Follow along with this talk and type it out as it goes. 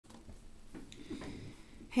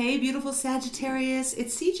Hey beautiful Sagittarius,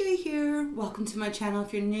 it's CJ here. Welcome to my channel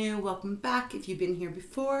if you're new. Welcome back if you've been here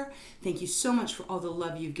before. Thank you so much for all the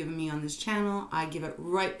love you've given me on this channel. I give it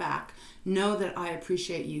right back. Know that I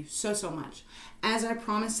appreciate you so much. As I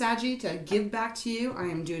promised Saggy to give back to you, I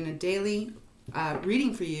am doing a daily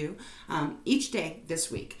reading for you each day this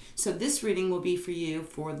week. So this reading will be for you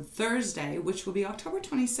for Thursday, which will be October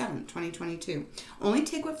 27th, 2022. Only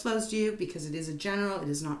take what flows to you because it is a general, it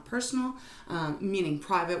is not personal, meaning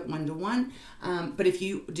private, one-to-one. But if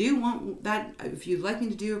you do want that, if you'd like me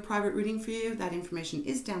to do a private reading for you, that information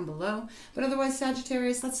is down below. But otherwise,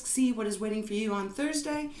 Sagittarius, let's see what is waiting for you on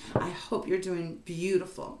Thursday. I hope you're doing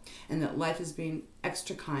beautiful and that life is being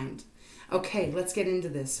extra kind. Okay, let's get into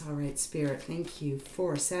this. All right, Spirit, thank you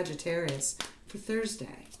for Sagittarius for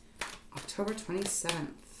Thursday, October 27th.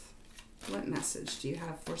 What message do you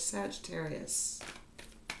have for Sagittarius?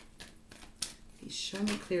 Please show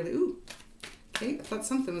me clearly. Ooh, okay, I thought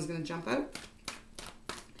something was going to jump out.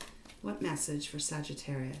 What message for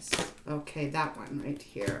Sagittarius? Okay, that one right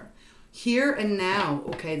here. Here and now.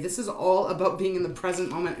 Okay, this is all about being in the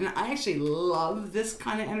present moment. And I actually love this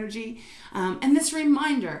kind of energy. And this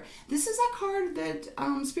reminder. This is a card that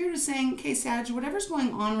Spirit is saying, okay, Sag, whatever's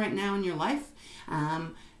going on right now in your life,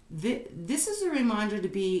 this is a reminder to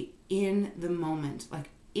be in the moment, like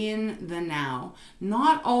in the now.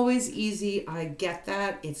 Not always easy. I get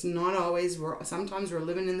that. It's not always. Sometimes we're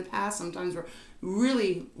living in the past. Sometimes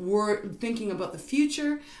we're thinking about the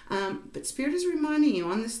future. But Spirit is reminding you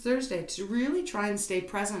on this Thursday to really try and stay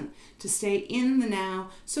present, to stay in the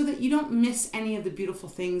now so that you don't miss any of the beautiful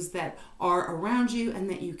things that are around you and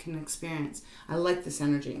that you can experience. I like this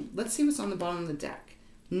energy. Let's see what's on the bottom of the deck.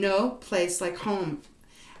 No place like home.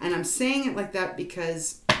 And I'm saying it like that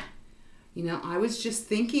because, you know, I was just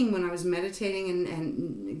thinking when I was meditating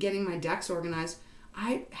and getting my decks organized,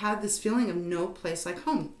 I had this feeling of no place like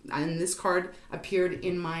home. And this card appeared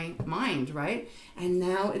in my mind, right? And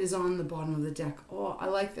now it is on the bottom of the deck. Oh, I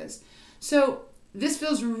like this. So this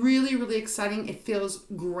feels really exciting. It feels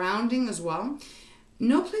grounding as well.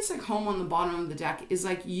 No place like home on the bottom of the deck is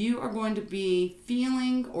like you are going to be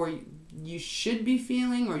feeling, or you should be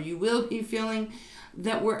feeling, or you will be feeling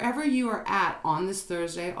that wherever you are at on this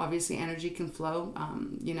Thursday, obviously energy can flow,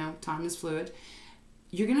 you know, time is fluid.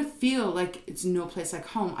 You're going to feel like it's no place like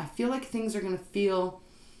home. I feel like things are going to feel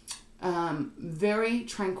very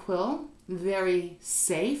tranquil, very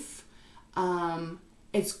safe.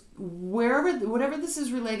 It's whatever this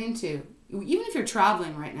is relating to. Even if you're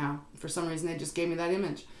traveling right now, for some reason they just gave me that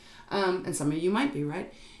image. And some of you might be,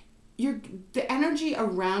 right? The energy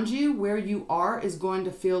around you, where you are, is going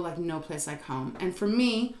to feel like no place like home. And for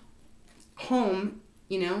me, home,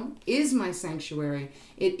 you know, is my sanctuary.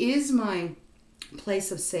 It is my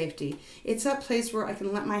place of safety. It's that place where I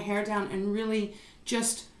can let my hair down and really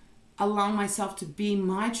just allow myself to be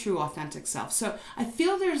my true authentic self. So I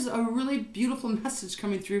feel there's a really beautiful message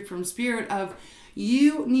coming through from Spirit of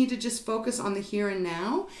you need to just focus on the here and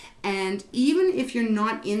now. And even if you're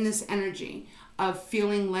not in this energy of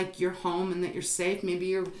feeling like you're home and that you're safe, maybe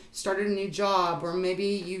you've started a new job, or maybe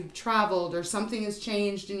you've traveled, or something has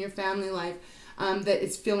changed in your family life, that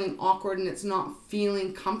it's feeling awkward and it's not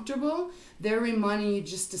feeling comfortable, they're reminding you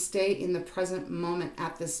just to stay in the present moment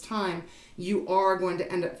at this time. You are going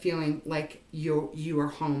to end up feeling like you are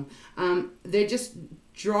home. They just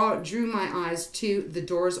drew my eyes to the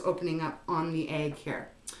doors opening up on the egg here.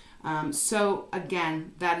 So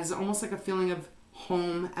again, that is almost like a feeling of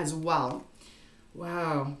home as well.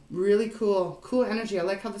 Wow, really cool energy. I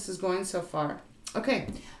like how this is going so far. Okay,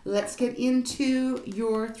 let's get into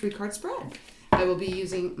your 3-card spread. I will be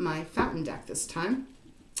using my fountain deck this time.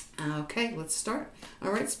 Okay, let's start.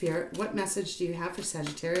 All right, Spirit, what message do you have for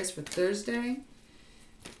Sagittarius for Thursday?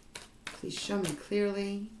 Please show me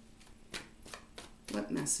clearly.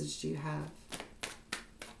 What message do you have?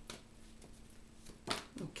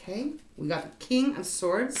 Okay, we got the King of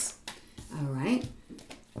Swords. All right.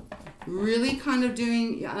 Really kind of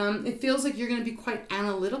doing, it feels like you're going to be quite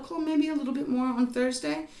analytical, maybe a little bit more on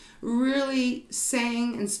Thursday. Really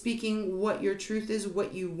saying and speaking what your truth is,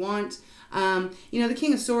 what you want. You know, the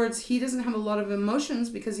King of Swords, he doesn't have a lot of emotions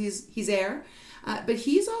because he's air. But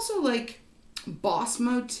he's also like boss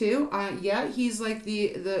mode too. Yeah, he's like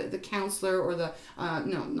the counselor, or the,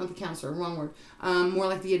 no, not the counselor, wrong word. More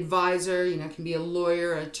like the advisor, you know, can be a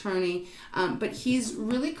lawyer, attorney. But he's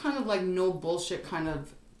really kind of like no bullshit kind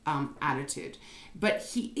of attitude. But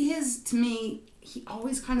he is, to me, he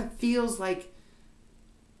always kind of feels like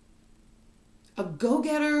a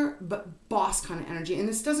go-getter but boss kind of energy. And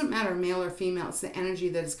this doesn't matter male or female, it's the energy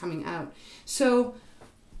that is coming out. So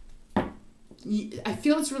I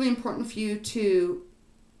feel it's really important for you to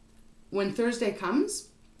when Thursday comes,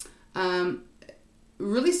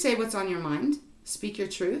 really say what's on your mind. Speak your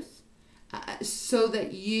truth. So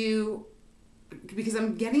that you... Because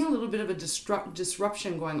I'm getting a little bit of a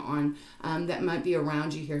disruption going on that might be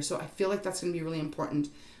around you here. So I feel like that's going to be really important.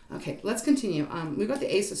 Okay, let's continue. We've got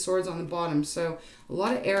the Ace of Swords on the bottom. So a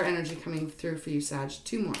lot of air energy coming through for you, Sag.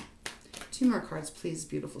 Two more cards, please,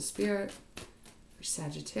 beautiful spirit. For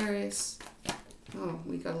Sagittarius. Oh,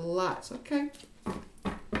 we got a lot. Okay.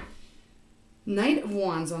 Knight of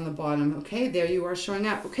Wands on the bottom. Okay, there you are showing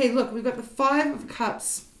up. Okay, look, we've got the 5 of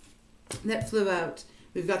Cups that flew out.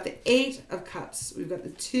 We've got the 8 of Cups. We've got the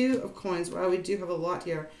 2 of Coins. Wow, we do have a lot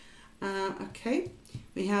here. Okay.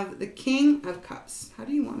 We have the King of Cups. How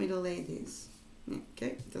do you want me to lay these? Okay,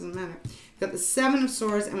 it doesn't matter. We've got the 7 of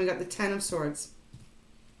Swords and we got the 10 of Swords.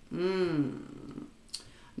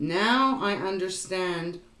 Now I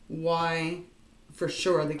understand why, for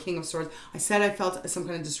sure, the King of Swords. I said I felt some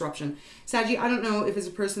kind of disruption. Saggy, I don't know if it's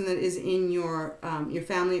a person that is in your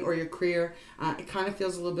family or your career. It kind of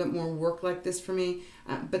feels a little bit more work like this for me.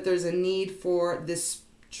 But there's a need for this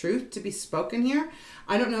truth to be spoken here.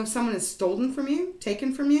 I don't know if someone has stolen from you,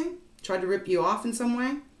 taken from you, tried to rip you off in some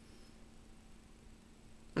way.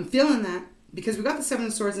 I'm feeling that. Because we got the 7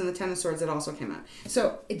 of Swords and the 10 of Swords that also came out.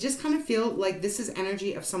 So it just kind of feels like this is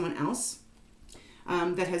energy of someone else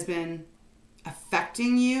that has been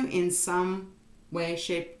affecting you in some way,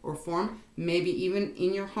 shape, or form. Maybe even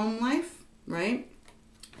in your home life, right?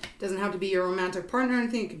 Doesn't have to be your romantic partner or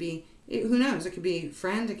anything. It could be, who knows? It could be a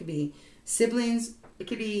friend. It could be siblings. It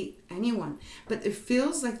could be anyone. But it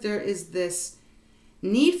feels like there is this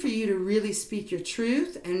need for you to really speak your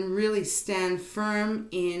truth and really stand firm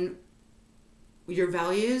in your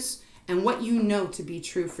values and what you know to be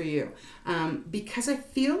true for you. Because I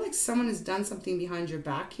feel like someone has done something behind your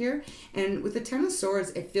back here. And with the 10 of Swords,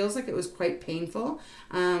 it feels like it was quite painful.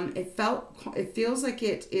 It feels like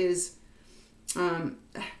it is... I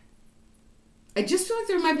just feel like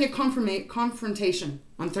there might be a confrontation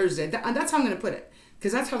on Thursday. That's how I'm going to put it.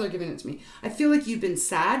 Because that's how they're giving it to me. I feel like you've been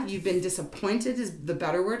sad. You've been disappointed is the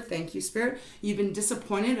better word. Thank you, Spirit. You've been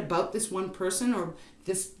disappointed about this one person or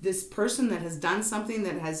this person that has done something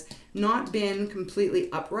that has not been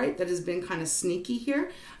completely upright, that has been kind of sneaky here.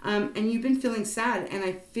 And you've been feeling sad. And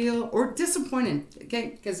I feel, or disappointed, okay?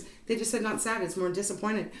 Because they just said not sad. It's more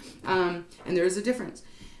disappointed. And there is a difference.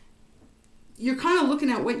 You're kind of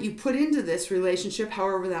looking at what you put into this relationship,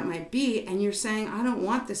 however that might be, and you're saying, I don't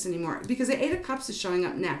want this anymore. Because the 8 of Cups is showing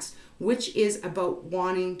up next, which is about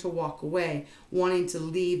wanting to walk away, wanting to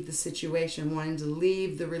leave the situation, wanting to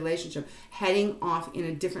leave the relationship, heading off in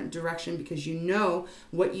a different direction because you know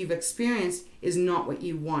what you've experienced is not what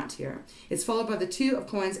you want here. It's followed by the 2 of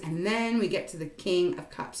Coins, and then we get to the King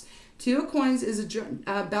of Cups. 2 of Coins is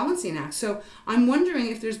a balancing act. So I'm wondering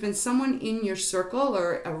if there's been someone in your circle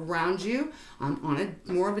or around you on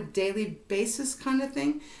a more of a daily basis kind of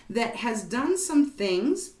thing that has done some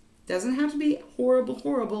things. Doesn't have to be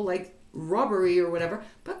horrible like robbery or whatever,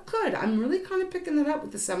 but could. I'm really kind of picking that up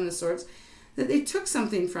with the 7 of Swords. That they took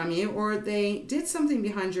something from you or they did something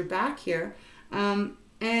behind your back here. And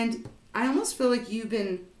I almost feel like you've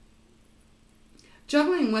been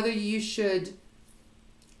juggling whether you should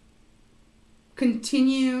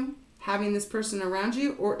continue having this person around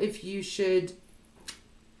you or if you should,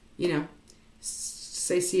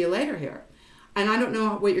 say see you later here. And I don't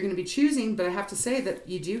know what you're going to be choosing, but I have to say that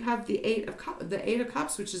you do have the 8 of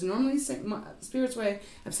Cups, which is normally Spirit's way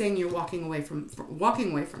of saying you're walking away from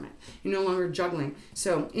it. You're no longer juggling.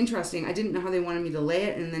 So interesting. I didn't know how they wanted me to lay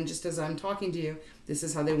it, and then just as I'm talking to you, this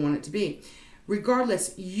is how they want it to be.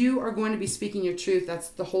 Regardless, you are going to be speaking your truth. That's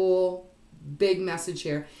the whole big message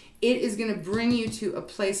here. It is going to bring you to a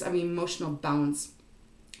place of emotional balance.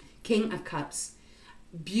 King of Cups.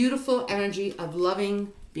 Beautiful energy of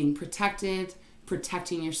loving, being protected,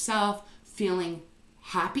 protecting yourself, feeling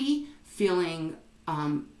happy, feeling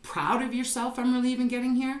proud of yourself, I'm really even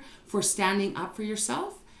getting here, for standing up for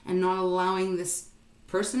yourself and not allowing this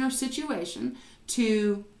person or situation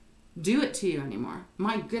to do it to you anymore.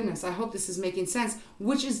 My goodness, I hope this is making sense,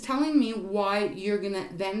 which is telling me why you're going to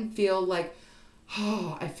then feel like,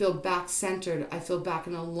 oh, I feel back centered. I feel back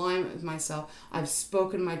in alignment with myself. I've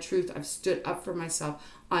spoken my truth. I've stood up for myself.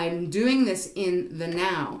 I'm doing this in the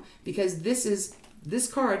now because this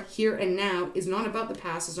card here and now is not about the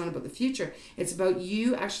past. It's not about the future. It's about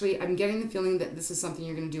you actually. I'm getting the feeling that this is something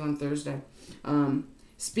you're going to do on Thursday.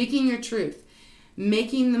 Speaking your truth,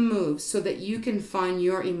 making the move so that you can find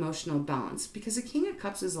your emotional balance, because the King of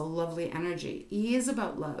Cups is a lovely energy. He is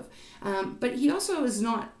about love. But he also is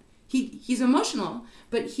not. He's emotional,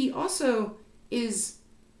 but he also is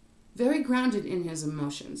very grounded in his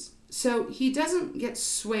emotions. So he doesn't get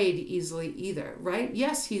swayed easily either, right?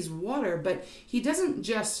 Yes, he's water, but he doesn't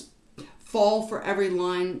just fall for every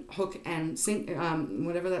line, hook, and sink,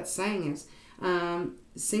 whatever that saying is.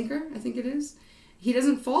 Sinker, I think it is. He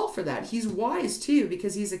doesn't fall for that. He's wise too,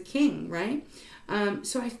 because he's a king, right?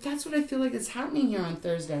 That's what I feel like is happening here on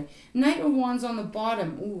Thursday. Knight of Wands on the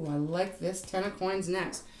bottom. Ooh, I like this. 10 of Coins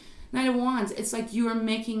next. Knight of Wands, it's like you are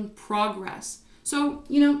making progress. So,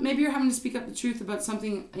 maybe you're having to speak up the truth about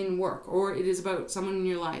something in work, or it is about someone in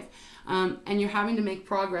your life. And you're having to make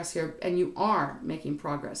progress here, and you are making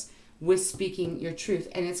progress with speaking your truth.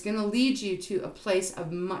 And it's going to lead you to a place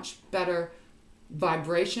of much better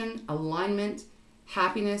vibration, alignment,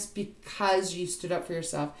 happiness, because you stood up for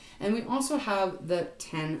yourself. And we also have the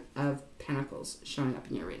 10 of Pentacles showing up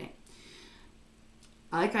in your reading.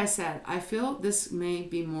 Like I said, I feel this may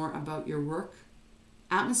be more about your work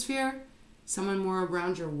atmosphere, someone more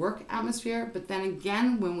around your work atmosphere. But then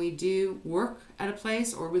again, when we do work at a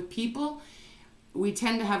place or with people, we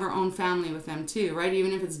tend to have our own family with them too, right?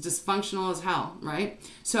 Even if it's dysfunctional as hell, right?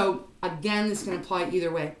 So again, this can apply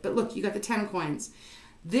either way. But look, you got the 10 of Coins.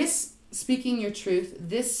 This speaking your truth,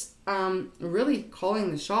 this really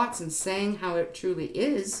calling the shots and saying how it truly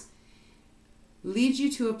is, leads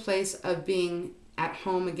you to a place of being at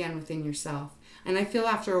home again within yourself. And I feel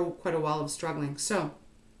after quite a while of struggling. So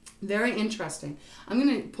very interesting. I'm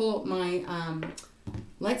going to pull up my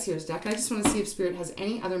Light Seers deck. I just want to see if Spirit has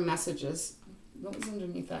any other messages. What was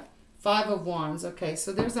underneath that? 5 of Wands. Okay,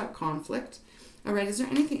 so there's that conflict. All right, is there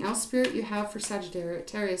anything else, Spirit, you have for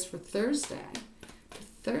Sagittarius for Thursday? For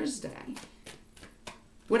Thursday.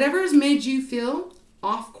 Whatever has made you feel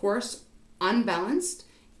off course, unbalanced,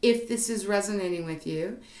 if this is resonating with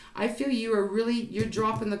you, I feel you're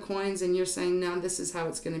dropping the coins and you're saying, no, this is how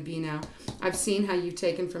it's going to be now. I've seen how you've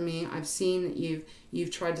taken from me. I've seen that you've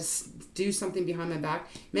tried to do something behind my back.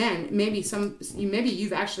 Man, maybe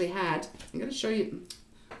you've actually had, I'm going to show you,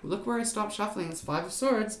 look where I stopped shuffling. It's 5 of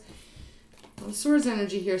Swords. Well, Swords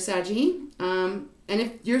energy here, Saggy. And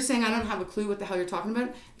if you're saying I don't have a clue what the hell you're talking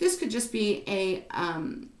about, this could just be a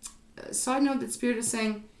side note that Spirit is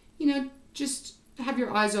saying, just have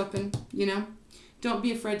your eyes open, Don't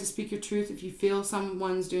be afraid to speak your truth if you feel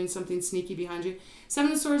someone's doing something sneaky behind you.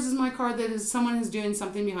 7 of Swords is my card that is someone is doing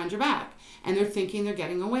something behind your back, and they're thinking they're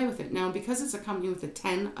getting away with it. Now, because it's accompanied with the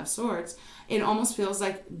 10 of Swords, it almost feels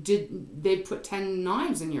like they put 10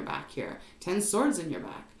 knives in your back here, 10 swords in your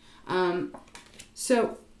back.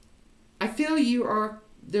 So I feel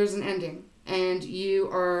there's an ending, and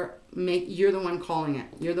you're the one calling it.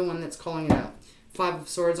 You're the one that's calling it out. 5 of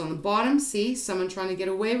Swords on the bottom. See, someone trying to get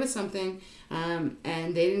away with something, and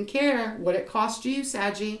they didn't care what it cost you,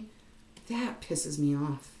 Saggy. That pisses me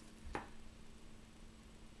off.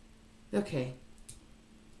 Okay.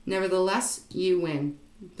 Nevertheless, you win.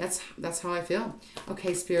 That's how I feel.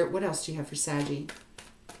 Okay, Spirit, what else do you have for Saggy?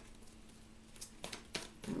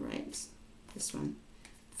 All right. This one.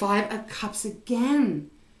 5 of Cups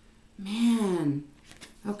again. Man.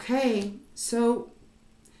 Okay, so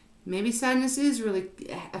maybe sadness is really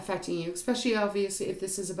affecting you, especially obviously if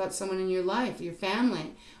this is about someone in your life, your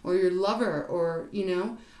family, or your lover, or,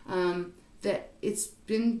 that it's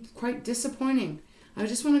been quite disappointing. I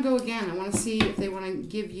just want to go again. I want to see if they want to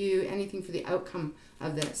give you anything for the outcome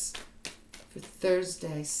of this. For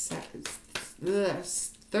Thursday,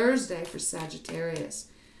 Thursday for Sagittarius.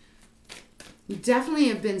 You definitely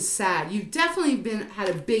have been sad. You've definitely had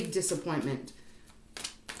a big disappointment.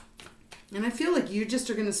 And I feel like you just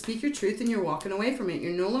are going to speak your truth and you're walking away from it.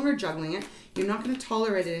 You're no longer juggling it. You're not going to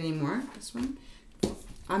tolerate it anymore. This one.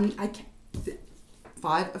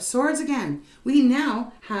 5 of Swords again. We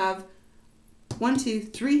now have 1, 2,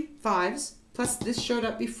 3 5s. Plus this showed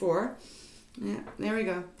up before. Yeah, there we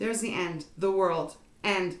go. There's the end. The world.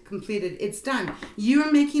 End. Completed. It's done. You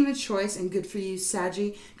are making the choice, and good for you,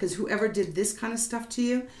 Saggy, because whoever did this kind of stuff to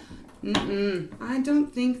you, I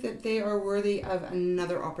don't think that they are worthy of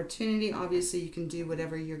another opportunity. Obviously, you can do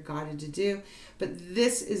whatever you're guided to do, but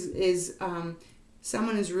this is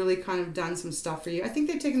someone has really kind of done some stuff for you. I think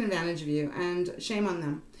they've taken advantage of you, and shame on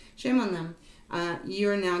them. Shame on them.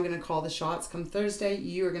 You're now going to call the shots. Come Thursday,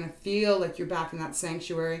 you are going to feel like you're back in that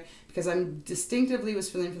sanctuary, because I distinctively was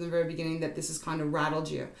feeling from the very beginning that this has kind of rattled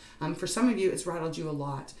you. For some of you, it's rattled you a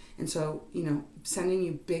lot. And so, sending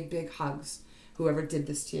you big, big hugs, whoever did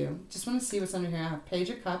this to you. Just want to see what's under here. I have Page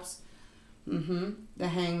of Cups. The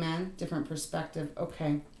Hangman, different perspective.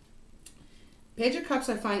 Okay. Page of Cups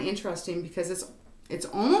I find interesting because it's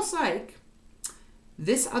almost like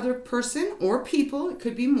this other person or people, it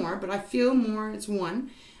could be more, but I feel more it's one,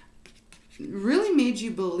 really made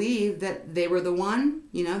you believe that they were the one,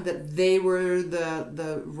 you know, that they were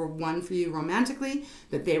the one for you romantically,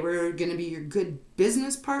 that they were going to be your good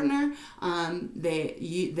business partner,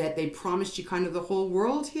 that they promised you kind of the whole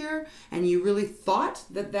world here, and you really thought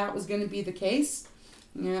that that was going to be the case.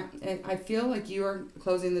 Yeah, I feel like you are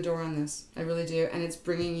closing the door on this. I really do, and it's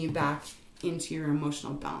bringing you back into your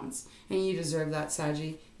emotional balance. And you deserve that,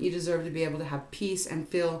 Saggy. You deserve to be able to have peace and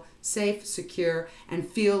feel safe, secure, and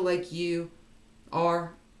feel like you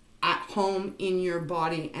are at home in your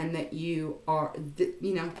body, and that you are,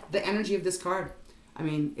 you know, the energy of this card. I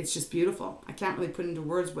mean, it's just beautiful. I can't really put into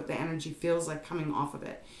words what the energy feels like coming off of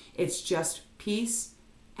it. It's just peace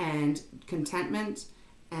and contentment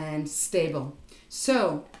and stable.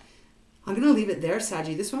 So I'm going to leave it there,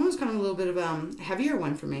 Saggy. This one was kind of a little bit of a heavier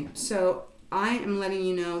one for me. So I am letting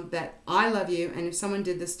you know that I love you, and if someone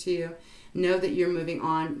did this to you, know that you're moving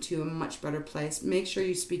on to a much better place. Make sure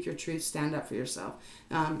you speak your truth, stand up for yourself.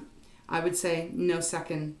 I would say no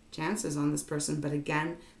second chances on this person, but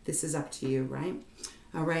again, this is up to you, right?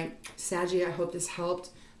 All right, Saggy, I hope this helped.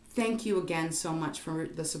 Thank you again so much for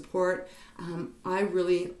the support. I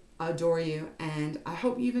really adore you, and I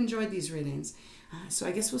hope you've enjoyed these readings. So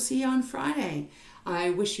I guess we'll see you on Friday. I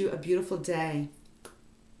wish you a beautiful day.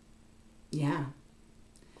 Yeah.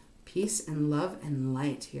 Peace and love and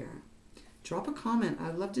light here. Drop a comment.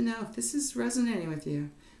 I'd love to know if this is resonating with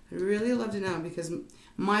you. I'd really love to know, because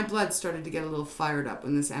my blood started to get a little fired up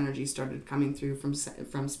when this energy started coming through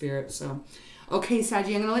from Spirit. So, okay,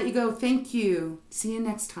 Saggy, I'm going to let you go. Thank you. See you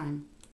next time.